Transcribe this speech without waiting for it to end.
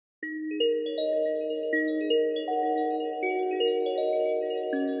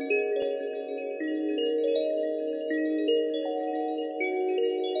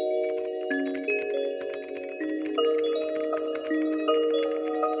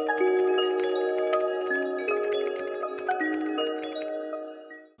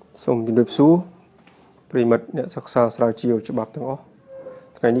សូមជម្រាបសួរប្រិមិត្តអ្នកសិក្សាស្រាវជ្រាវច្បាប់ទាំងអស់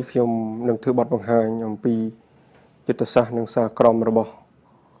ថ្ងៃនេះខ្ញុំនឹងធ្វើបទបង្ហាញអំពីយុទ្ធសាស្ត្រនិងសារក្រមរបស់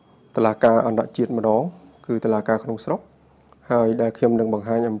តុលាការអន្តរជាតិម្ដងគឺតុលាការក្នុងស្រុកហើយដែលខ្ញុំនឹងបង្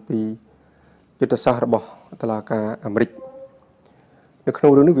ហាញអំពីយុទ្ធសាស្ត្ររបស់តុលាការអាមេរិកនៅក្នុ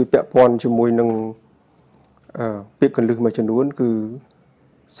ងរឿងនេះវាពាក់ព័ន្ធជាមួយនឹងពាក្យកន្លឹះមួយចំនួនគឺ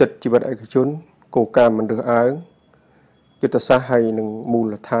សិទ្ធិជីវិតឯកជនគោលការណ៍មិនរើសអើងយុទ្ធសាស្ត្រហើយនឹងមូល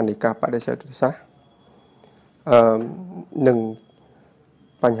ដ្ឋាននៃការបដិសេធយុទ្ធសាស្ត្រនឹង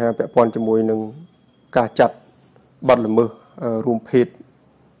បញ្ហាពាក់ព័ន្ធជាមួយនឹងការចាត់បទល្មើសរួមភេទ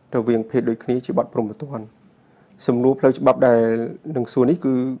រវាងភេទដូចគ្នាជាបទព្រហ្មទណ្ឌសំណួរផ្លូវច្បាប់ដែលនឹងសួរនេះ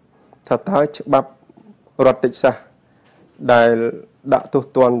គឺថាតើច្បាប់រដ្ឋតិចសាសដែលដាក់ទោស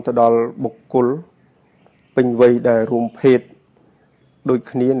ទណ្ឌទៅដល់បុគ្គលពេញវ័យដែលរួមភេទដូច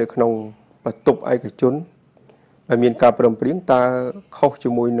គ្នានៅក្នុងបន្ទប់ឯកជនដែលមានការព្រមព្រៀងតើខុសជា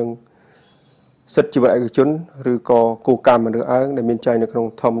មួយនឹងសិទ្ធិជីវិតឯកជនឬក៏គោលការណ៍មិនរើសអើងដែលមានចែងនៅក្នុង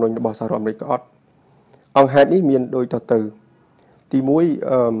ធម្មនុញ្ញរបស់សហរដ្ឋអាមេរិកក៏អត់អង្គហេតុនេះមានដូចតទៅទី1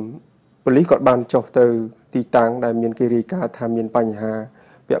ប៉ូលីសគាត់បានចុះទៅទីតាំងដែលមានគេរាយការណ៍ថាមានបញ្ហា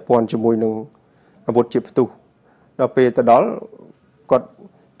ពាក់ព័ន្ធជាមួយនឹងអាវុធជាផ្ទុះដល់ពេលទៅដល់គាត់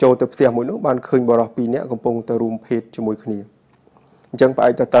ចូលទៅផ្ទះមួយនោះបានឃើញបរិសុទ្ធ2នាក់កំពុងទៅរួមភេទជាមួយគ្នាអញ្ចឹងផ្អែ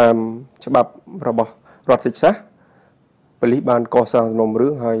កទៅតាមច្បាប់របស់រដ្ឋតិចសាសប៉ូលីសបានកសាងសំណុំរឿ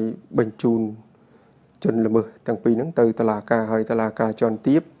ងហើយបញ្ជូនជនល្មើសទាំងពីរហ្នឹងទៅតុលាការហើយតុលាការជាន់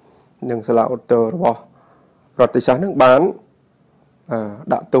ទាបនិងសាលាឧទ្ធររបស់រដ្ឋតិចសាសនឹងបាន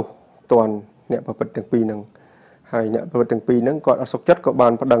ដាក់ទោសទណ្ឌអ្នកប្រព្រឹត្តទាំងពីរហ្នឹងហើយអ្នកប្រព្រឹត្តទាំងពីរហ្នឹងគាត់អត់សុខចិត្តក៏បា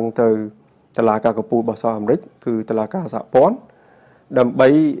នប្តឹងទៅតុលាការកំពូលរបស់សហរដ្ឋអាមេរិកគឺតុលាការសហព័ន្ធដើម្បី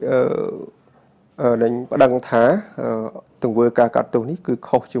នឹងប្តឹងថាទង្វើការកាត់ទោសនេះគឺ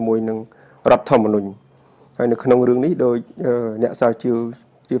ខុសជាមួយនឹងរដ្ឋធម្មនុញ្ញហើយនៅក្នុងរឿងនេះដោយអ្នកស្រាវជ្រាវ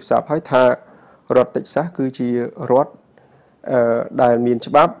រៀបរាប់ឲ្យថារដ្ឋតិចសាសគឺជារដ្ឋដែលមាន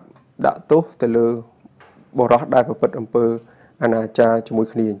ច្បាប់ដាក់ទោសទៅលើបរិសុទ្ធដែលប្រព្រឹត្តអំពើអនាចារជាមួយ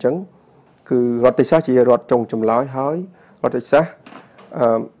គ្នាអញ្ចឹងគឺរដ្ឋតិចសាសជារដ្ឋចុងចម្លើយហើយរដ្ឋតិចសាស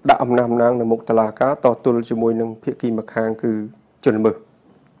ដាក់អំណះអំណាងនៅមុខតុលាការតទល់ជាមួយនឹងភាគីម្ខាងគឺជនល្មើស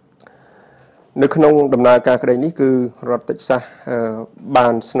នៅក្នុងដំណើរការក្តីនេះគឺរដ្ឋតិចសាសបា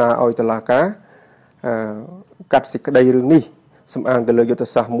នស្នើឲ្យតុលាការកាត់សេចក្តីរឿងនេះសំអាងទៅលើយុទ្ធ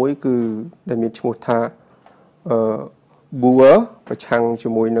សាស្ត្រមួយគឺដែលមានឈ្មោះថាBoer ប្រឆាំងជា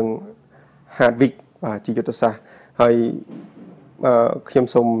មួយនឹង Hardwick បាទជាយុទ្ធសាស្ត្រហើយខ្ញុំ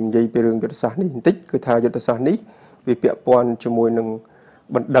សូមនិយាយពីរឿងយុទ្ធសាស្ត្រនេះបន្តិចគឺថាយុទ្ធសាស្ត្រនេះវាពាក់ព័ន្ធជាមួយនឹង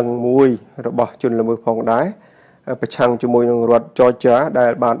បណ្ដឹងមួយរបស់ជនល្មើសផងដែរប្រឆាំងជាមួយនឹងរដ្ឋ Georgia ដែ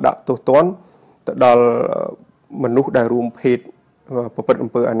លបានដាក់ទោសទណ្ឌទៅដល់មនុស្សដែលរួមភេទប្រព្រឹត្តអំ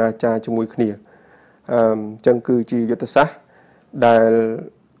ពើអនាចារជាមួយគ្នាអញ្ចឹងគឺជាយុទ្ធសាស្ត្រដែល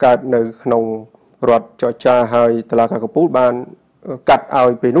កើតនៅក្នុងរដ្ឋចរចាហើយតុលាការកំពូលបានកាត់ឲ្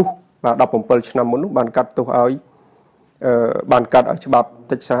យពេលនោះបាទ17ឆ្នាំមុននោះបានកាត់ទោសឲ្យបានកាត់ឲ្យច្បាប់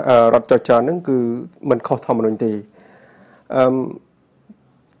តិចសារដ្ឋចរចាហ្នឹងគឺមិនខុសធម្មនុញ្ញទេ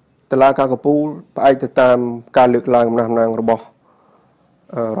តុលាការកំពូលផ្អែកទៅតាមការលើកឡើងអំណះអំណាងរបស់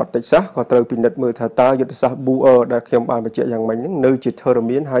រដ្ឋតិចសាសក៏ត្រូវពិនិត្យមើលថាតើយុទ្ធសាស្ត្រ Boer ដែលខ្ញុំបានបញ្ជាក់យ៉ាងម៉េចហ្នឹងនៅជាធរ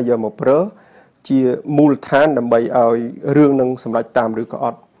មានហើយយកមកប្រើជាមូលដ្ឋានដើម្បីឲ្យរឿងនឹងសម្រេចតាមឬក៏អ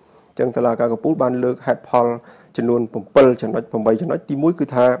ត់អញ្ចឹងតុលាការកំពូលបានលើកហេតុផលចំនួន7ចំណុច8ចំណុចទី1គឺ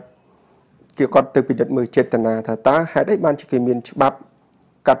ថាគេគាត់ទៅពិនិត្យមើលចេតនាថាតើហេតុអីបានជាគេមានច្បាប់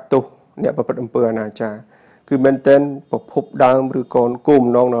កាត់ទោសអ្នកប្រព្រឹត្តអំពើអនាចារគឺមែនទែនប្រភពដើមឬក៏គោល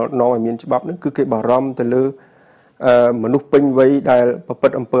បំណងឲ្យមានច្បាប់ហ្នឹងគឺគេបារម្ភទៅលើមនុស្សពេញវ័យដែលប្រព្រឹ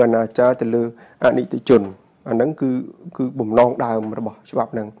ត្តអំពើអនាចារទៅលើអនិច្ចជនអាហ្នឹងគឺបំណងដើមរបស់ច្បា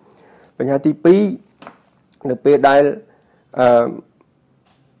ប់ហ្នឹងបញ្ហាទី2នៅពេលដែល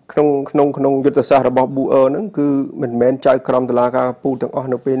ក្នុងយុទ្ធសាស្ត្ររបស់ Boer ហ្នឹងគឺមិនមែនចៅក្រមតុលាការពូទាំងអស់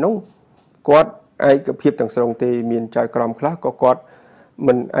នៅពេលនោះគាត់ឯកភាពទាំងស្រុងទេមានចៅក្រមខ្លះក៏គាត់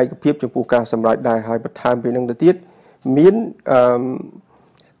មិនឯកភាពចំពោះការសម្រេចដែរហើយបន្ថែមពីនឹងទៅទៀតមាន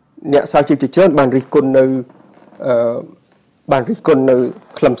អ្នកស្រាវជ្រាវជាច្រើនបានរិះគន់នៅ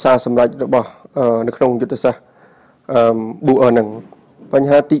ខ្លឹមសារសម្រេចរបស់នៅក្នុងយុទ្ធសាស្ត្រ Boer ហ្នឹងបញ្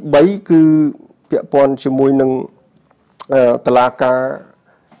ហាទី3គឺពាក់ព័ន្ធជាមួយនឹងតុលាការ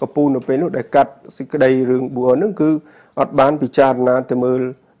កំពូលនៅពេលនោះដែលកាត់សេចក្តីរឿង Boer ហ្នឹងគឺអត់បានពិចារណាទៅមើល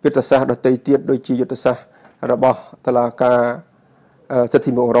យុទ្ធសាស្ត្រដទៃទៀតដូចជាយុទ្ធសាស្ត្ររបស់តុលាការសិទ្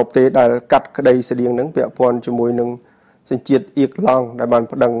ធិមនុស្សអឺរ៉ុបទេដែលកាត់ក្តីស្តៀងហ្នឹងពាក់ព័ន្ធជាមួយនឹងសញ្ជាតិអៀកឡង់ដែលបាន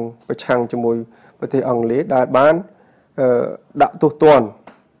ប្តឹងប្រឆាំងជាមួយប្រទេសអង់គ្លេសដែលបានដាក់ទោសទណ្ឌ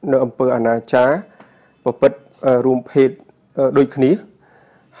នៅអំពើអនាចារប្រព្រឹត្តរួមភេទដូចគ្នា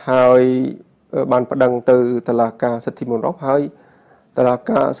ហើយបានប្តឹងទៅតុលាការសិទ្ធិមនុស្សអឺរ៉ុបហើយ តឡា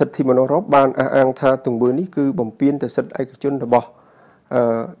ការសិទ្ធិមនុស្សអឺរ៉ុបបានអះអាងថាទង្វើនេះគឺបំពានទៅសិទ្ធិឯកជនរបស់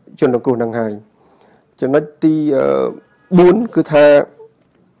ជនរងគ្រោះនឹងហើយចំណុចទី4គឺថា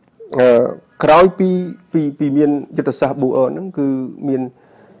ក្រោយពីមានយុទ្ធសាស្ត្រប៊ូអឺហ្នឹងគឺមាន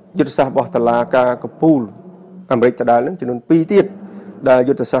យុទ្ធសាស្ត្ររបស់តឡាការកពូលអាមេរិកដដែលហ្នឹងចំនួន2ទៀតដែល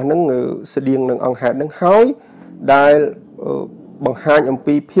យុទ្ធសាស្ត្រហ្នឹងស្តៀងនឹងអង្គហេតុហ្នឹងហើយដែលបង្ហាញអំ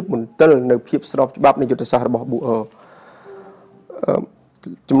ពីភាពមន្ទិលនៅភាពស្របច្បាប់នៃយុទ្ធសាស្ត្ររបស់ប៊ូអឺ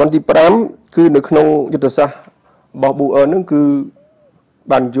ចំណុចទី5គឺនៅក្នុងយុទ្ធសាស្ត្ររបស់ប៊ូអឺហ្នឹងគឺ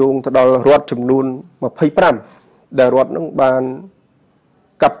បានយោងទៅដល់រដ្ឋចំនួន25ដែលរដ្ឋហ្នឹងបាន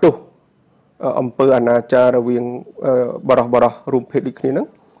កាត់ទោសអំពើអនាចាររវាងបរិះរួមភេទដូចគ្នាហ្នឹង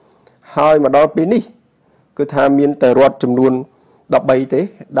ហើយមកដល់ពេលនេះគឺថាមានតែរដ្ឋចំនួន13ទេ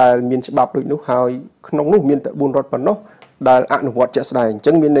ដែលមានច្បាប់ដូចនោះហើយក្នុងនោះមានតែ4រដ្ឋប៉ុណ្ណោះដែលអនុវត្តជាក់ស្ដែងអញ្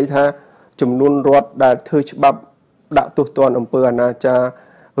ចឹងមានន័យថាចំនួនរដ្ឋដែលធ្វើច្បាប់ដាក់ទោសទណ្ឌអំពើអនាចារ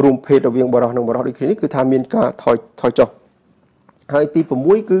រួមភេទរវាងបរិះនិងបរិះដូចគ្នានេះគឺថាមានការថយចុះហើយទី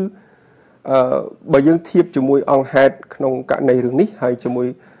6គឺបើយើងធៀបជាមួយអង្គហេតុក្នុងករណីរឿងនេះហើយជាមួយ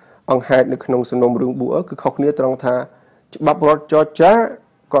អង្គហេតុនៅក្នុងសំណុំរឿងប៊ូអឺគឺខុសគ្នាត្រង់ថាច្បាប់រដ្ឋចរចា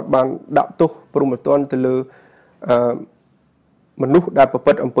គាត់បានដាក់ទោសព្រហ្មទណ្ឌទៅលើមនុស្សដែលប្រព្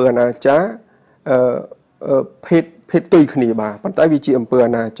រឹត្តអំពើអនាចារភេទផ្ទុយគ្នាបាទប៉ុន្តែវាជាអំពើអ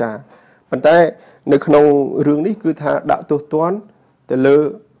នាចារប៉ុន្តែនៅក្នុងរឿងនេះគឺថាដាក់ទោសទណ្ឌទៅលើ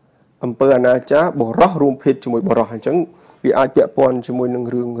អំពើអនាចារបរិះរួមភេទជាមួយបរិះអញ្ចឹងវាអាចពាក់ព័ន្ធជាមួយនឹង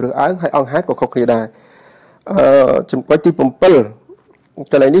រឿងរើសអើងហើយអង្គហេតុក៏ខុសគ្នាដែរចំណុចទី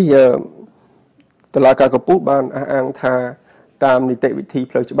7កន្លែងនេះតុលាការកំពូលបានអះអាងថាតាមនីតិវិធី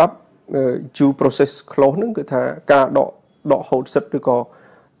ផ្លូវច្បាប់ due process clause ហ្នឹងគឺថាការដកហូតសិទ្ធិឬក៏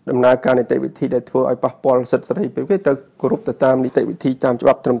ដំណើរការនីតិវិធីដែលធ្វើឲ្យប៉ះពាល់សិទ្ធិសេរីភាពគេត្រូវគោរពទៅតាមនីតិវិធីតាមច្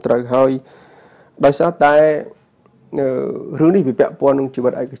បាប់ត្រឹមត្រូវហើយដោយសារតែរឿងនេះវាពាក់ព័ន្ធនឹងជីវិ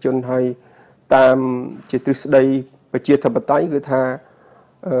តឯកជនហើយតាមជាទ្រឹស្ដីប្រជាធិបតេយ្យគឺថា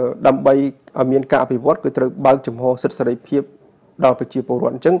ដើម្បីឲ្យមានការអភិវឌ្ឍគឺត្រូវបើកចំហសិទ្ធិសេរីភាពដល់ប្រជាពលរ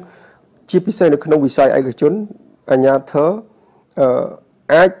ដ្ឋអញ្ចឹងជាពិសេសនៅក្នុងវិស័យឯកជនអាជ្ញាធរ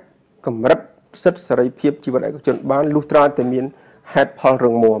អាចកម្រិតសិទ្ធិសេរីភាពជីវិតឯកជនបានលុះត្រាតែមានហេតុផលរឹ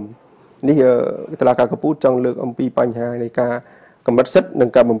ងមាំនេះតុលាការកំពូលចង់លើកអំពីបញ្ហានៃការកម្រិតសិទ្ធិនិង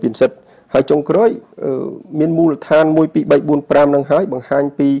ការបំពានសិទ្ធិហើយចុងក្រោយមានមូលដ្ឋាន1 2 3 4 5នឹងហើយបង្ហាញ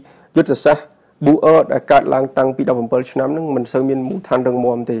ពីយុទ្ធសាស្ត្រប៊ូអឺដែលកើតឡើងតាំងពី17ឆ្នាំហ្នឹងមិនសូវមានមូលដ្ឋានរឹង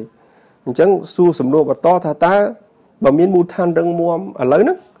មាំទេអញ្ចឹងសួរសំណួរបន្តថាតើបើមានមូលដ្ឋានរឹងមាំឥឡូវហ្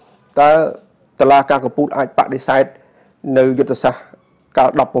នឹងតើតុលាការកំពូលអាចបដិសេធនៅយុទ្ធសាស្ត្រកាល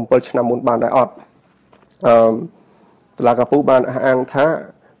17ឆ្នាំមុនបានដែរអត់តុលាការកំពូលបានអះអាងថា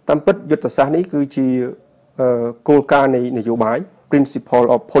តាមពិតយុទ្ធសាស្ត្រនេះគឺជាគោលការណ៍នៃនយោបាយ principle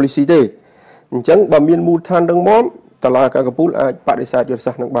of policy ទេអញ្ចឹងបើមានមូលដ្ឋានរឹងមាំតុលាការកំពូលអាចបដិសេធយុទ្ធ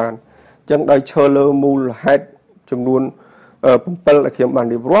សាស្ត្រនឹងបានអញ្ចឹងដោយឈើលើមូលហេតុចំនួន7ដែលខ្ញុំបាន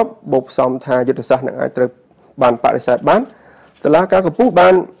រៀបរាប់បូកផ្សំថាយុទ្ធសាស្ត្រនឹងអាចត្រូវបានបដិសេធបានតុលាការកំពូល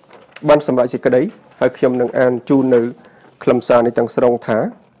បានសម្រេចសេចក្តីហើយខ្ញុំនឹងអានជូននៅខ្លឹមសារនេះទាំងស្រុងថា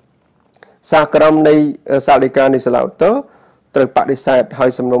សារក្រមនៃសាលដីកានៃសាលាឧទ្ធរត្រូវបដិសេធហើយ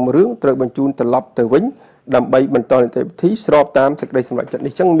សំណុំរឿងត្រូវបញ្ជូនត្រឡប់ទៅវិញដើម្បីបន្តនីតិវិធីស្របតាមសេចក្តីសម្រេចចិត្ត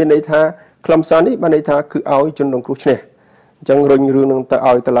នេះអញ្ចឹងមានន័យថាខ្លឹមសារនេះបានន័យថាគឺឲ្យជនរងគ្រោះឈ្នះអញ្ចឹងរុញរឿងនឹងទៅ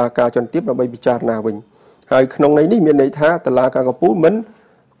ឲ្យតុលាការជាន់ទាបដើម្បីពិចារណាវិញហើយក្នុងន័យនេះមានន័យថាតុលាការកំពូលមិន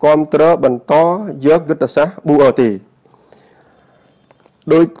គ្រប់គ្រងបន្តយកយុទ្ធសាស្ត្រប៊ូអឺទេ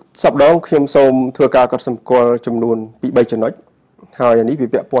ដោយសប្តាហ៍ខ្ញុំសូមធ្វើការកត់សម្គាល់ចំនួនពី3ចំណុចហើយនេះវា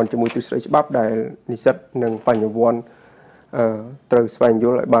ពាក់ព័ន្ធជាមួយទ្រឹស្ដីច្បាប់ដែលនិស្សិតនិងបញ្ញវន្តត្រូវស្វែងយ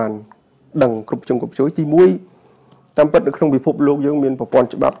ល់ឲ្យបានដឹងគ្រប់ជ្រុងគ្រប់ជ្រោយទី1តាមពិតនៅក្នុងពិភពលោកយើងមានប្រព័ន្ធ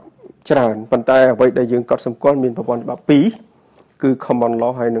ច្បាប់ច្រើនប៉ុន្តែអ្វីដែលយើងកត់សម្គាល់មានប្រព័ន្ធច្បាប់2គឺ common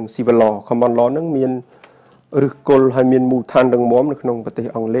law ហើយនិង civil law common law នឹងមានឫសគល់ហើយមានមូលដ្ឋានរឹងមាំនៅក្នុងប្រទេស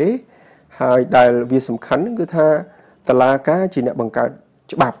អង់គ្លេសហើយដែលវាសំខាន់គឺថាតុលាការជាអ្នកបង្កើត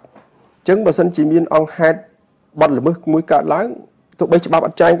ច្បាប់អញ្ចឹងបើសិនជាមានអង្គហេតុបទល្មើសមួយកើតឡើងទោះបីច្បាប់អ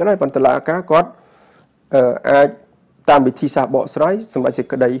ត់ចែងក៏ដោយប៉ុន្តែតុលាការគាត់អាចតាមវិធីសាស្ត្របកស្រាយសម្រាប់សេច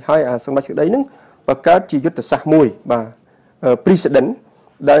ក្តីហើយសម្រាប់សេចក្តីហ្នឹងបង្កើតជាយុទ្ធសាស្ត្រមួយបាទ precedent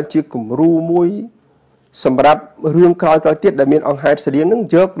ដែលជាគំរូមួយសម្រាប់រឿងក្រោយៗទៀតដែលមានអង្គហេតុស្តៀងហ្នឹង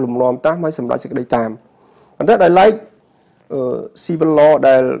យកលំនាំតាមហើយសម្រាប់សេចក្តីតាមប៉ុន្តែដោយឡែកcivil law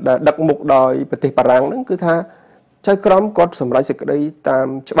ដែលដឹកមុខដោយប្រទេសបារាំងហ្នឹងគឺថាចៅក្រមគាត់សម្រេចសេចក្តីតាម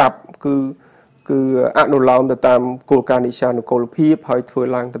ច្បាប់គឺអនុលោមទៅតាមគោលការណ៍និស្សានុកូលភាពហើយធ្វើ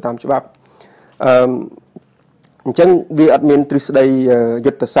ឡើងទៅតាមច្បាប់អញ្ចឹងវាអត់មានទ្រឹស្ដី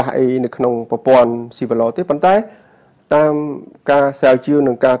យុទ្ធសាស្ត្រអីនៅក្នុងប្រព័ន្ធ civil law ទេប៉ុន្តែតាមការស្រាវជ្រាវ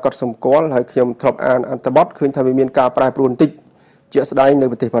និងការកត់សម្គាល់ហើយខ្ញុំធ្លាប់អានអត្ថបទឃើញថាវាមានការប្រែប្រួលបន្តិច ជាស្ដែងនៅ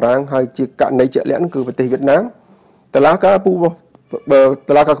ប្រទេសបារាំងហើយជាករណីជាក់លាក់គឺប្រទេសវៀតណាមតឡាការពូ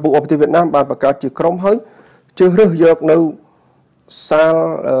តឡាការពូអបប្រទេសវៀតណាមបានបង្កើតជាក្រុមហើយជ្រើសរើសយកនៅសាល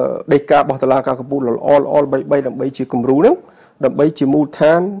ដីការបស់តឡាការពូល្អដើម្បីជាគំរូហ្នឹងដើម្បីជាមូលដ្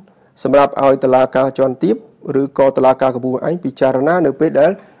ឋានសម្រាប់ឲ្យតឡាការជាន់ទាបឬក៏តឡាការពូឯងពិចារណានៅពេលដែ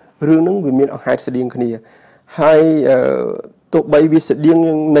លរឿងហ្នឹងវាមានអហេតុស្តៀងគ្នាហើយទោះបីវាស្តៀង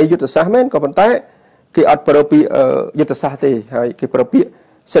នៃយុទ្ធសាស្ត្រមែនក៏ប៉ុន្តែគេអត់ប្រើពាក្យយុទ្ធសាស្ត្រទេហើយគេប្រើពាក្យ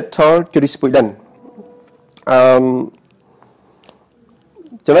settle jurisprudence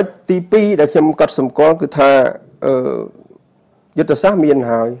ចំណុចទី2ដែលខ្ញុំកត់សម្គាល់គឺថាយុទ្ធសាស្ត្រមាន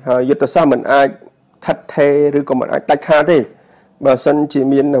ហើយយុទ្ធសាស្ត្រមិនអាចថិតថេរឬក៏មិនអាចដាច់ខាតទេបើសិនជា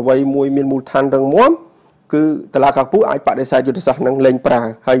មានអ្វីមួយមានមូលដ្ឋានរឹងមាំគឺតឡាការពូអាចបដិសេធយុទ្ធសាស្ត្រនឹងលែងប្រើ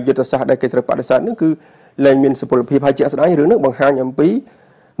ហើយយុទ្ធសាស្ត្រដែលគេត្រូវបដិសេធនឹងគឺលែងមានសុពលភាពហើយជាក់ស្ដែងរឿងនេះបង្ហាញអំពី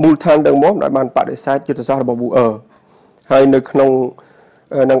មូលដ្ឋានរឹងមាំដែលបានបដិសេធយុទ្ធសាស្ត្ររបស់ Boer ហើយនៅក្នុង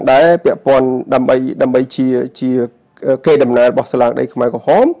នឹងដែរពាក់ព័ន្ធដើម្បីជាគេដំណើររបស់សាលាដីខ្មែរក្រហ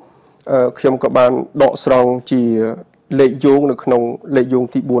មខ្ញុំក៏បានដកស្រង់ជាលេខយោងនៅក្នុងលេខយោង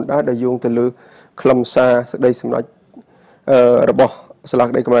ទី4ដែរដែលយោងទៅលើខ្លឹមសារសេចក្តីសម្រេចរបស់សាលា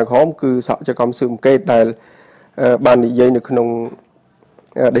ដីខ្មែរក្រហមគឺសហជកម្មស៊ើបអង្កេតដែលបាននិយាយនៅក្នុង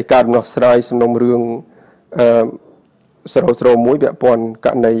ដីកាដំណោះស្រាយសំណុំរឿង001ពាក់ព័ន្ធក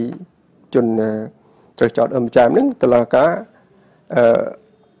រណីជនត្រូវចោទម្ចាស់នឹងតុលាការ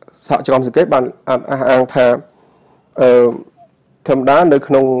សហជកម្មសង្កេតបានអះអាងថាធម្មតានៅ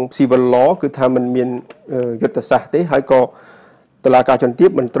ក្នុង civil law គឺថាมันមានយុទ្ធសាស្ត្រទេហើយក៏តុលាការជាន់ទាប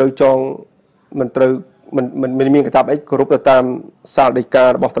មិនត្រូវចងមិនត្រូវមិនមានកាតព្វកិច្ចគោរពទៅតាមសាលដីការ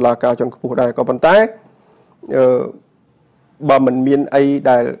បស់តុលាការជាន់ខ្ពស់ដែរក៏ប៉ុន្តែបើមិនមានអី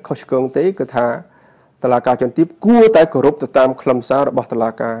ដែលខុសឆ្គងទេគឺថាតុលាការជាន់ទាបគួរតែគោរពទៅតាមខ្លឹមសាររបស់តុ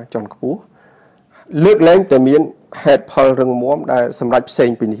លាការជាន់ខ្ពស់លើកលែងតែមានហេតុផលរឹងមាំដែលសម្រាប់ផ្សេង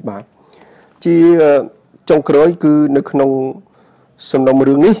ពីនេះបាទជាចុងក្រោយគឺនៅក្នុងសំណុំ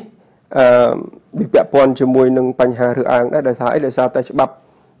រឿងនេះវាពាក់ព័ន្ធជាមួយនឹងបញ្ហារើសអើងដែរដោយសារតែច្បាប់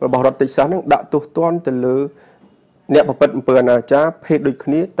របស់រដ្ឋតិចសាសនឹងដាក់ទោសទណ្ឌទៅលើអ្នកប្រព្រឹត្តអំពើអនាចារភេទដូចគ្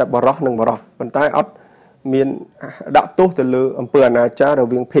នាតែបរិសុទ្ធនិងបរិសុទ្ធប៉ុន្តែអត់មានដាក់ទោសទៅលើអំពើអនាចាររ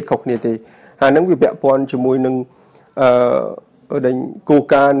វាងភេទខុសគ្នាទេហើយនឹងវាពាក់ព័ន្ធជាមួយនឹងដែលគោល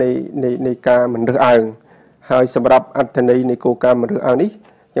ការណ៍នៃការមិនរើសអើងហើយសម្រាប់អត្ថន័យនៃគោលការណ៍មិនរើសអើងនេះ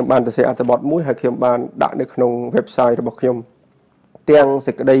ខ្ញុំបានសរសេរអត្ថបទមួយហើយខ្ញុំបានដាក់នៅក្នុង website របស់ខ្ញុំទាំង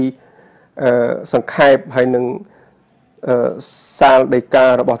សេចក្តីសង្ខេបហើយនឹងសាលដីកា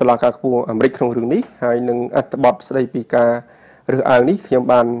របស់តុលាការខ្ពស់អាមេរិកក្នុងរឿងនេះហើយនឹងអត្ថបទស្តីពីការរើសអើងនេះខ្ញុំ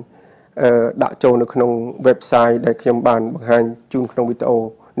បានដាក់ចូលនៅក្នុង website ដែលខ្ញុំបានបង្ហាញជូនក្នុងវីដេអូ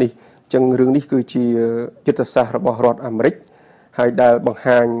នេះអញ្ចឹងរឿងនេះគឺជាយុទ្ធសាស្ត្ររបស់រដ្ឋអាមេរិកហើយដែលបង្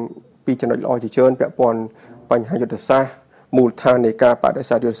ហាញពីចំណុចល្អជាច្រើនពាក់ព័ន្ធបញ្ហាយុទ្ធសាស្ត្រមូលដ្ឋាននៃការបដិ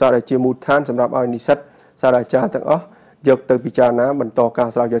សេធយុទ្ធសាស្ត្រដែលជាមូលដ្ឋានសម្រាប់ឲ្យនិស្សិតសាស្ត្រាចារ្យទាំងអស់យកទៅពិចារណាបន្តការ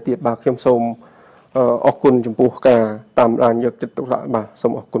ស្រាវជ្រាវទៀតបាទខ្ញុំសូមអរគុណចំពោះការតាមដានយកចិត្តទុកដាក់បាទសូ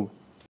មអរគុណ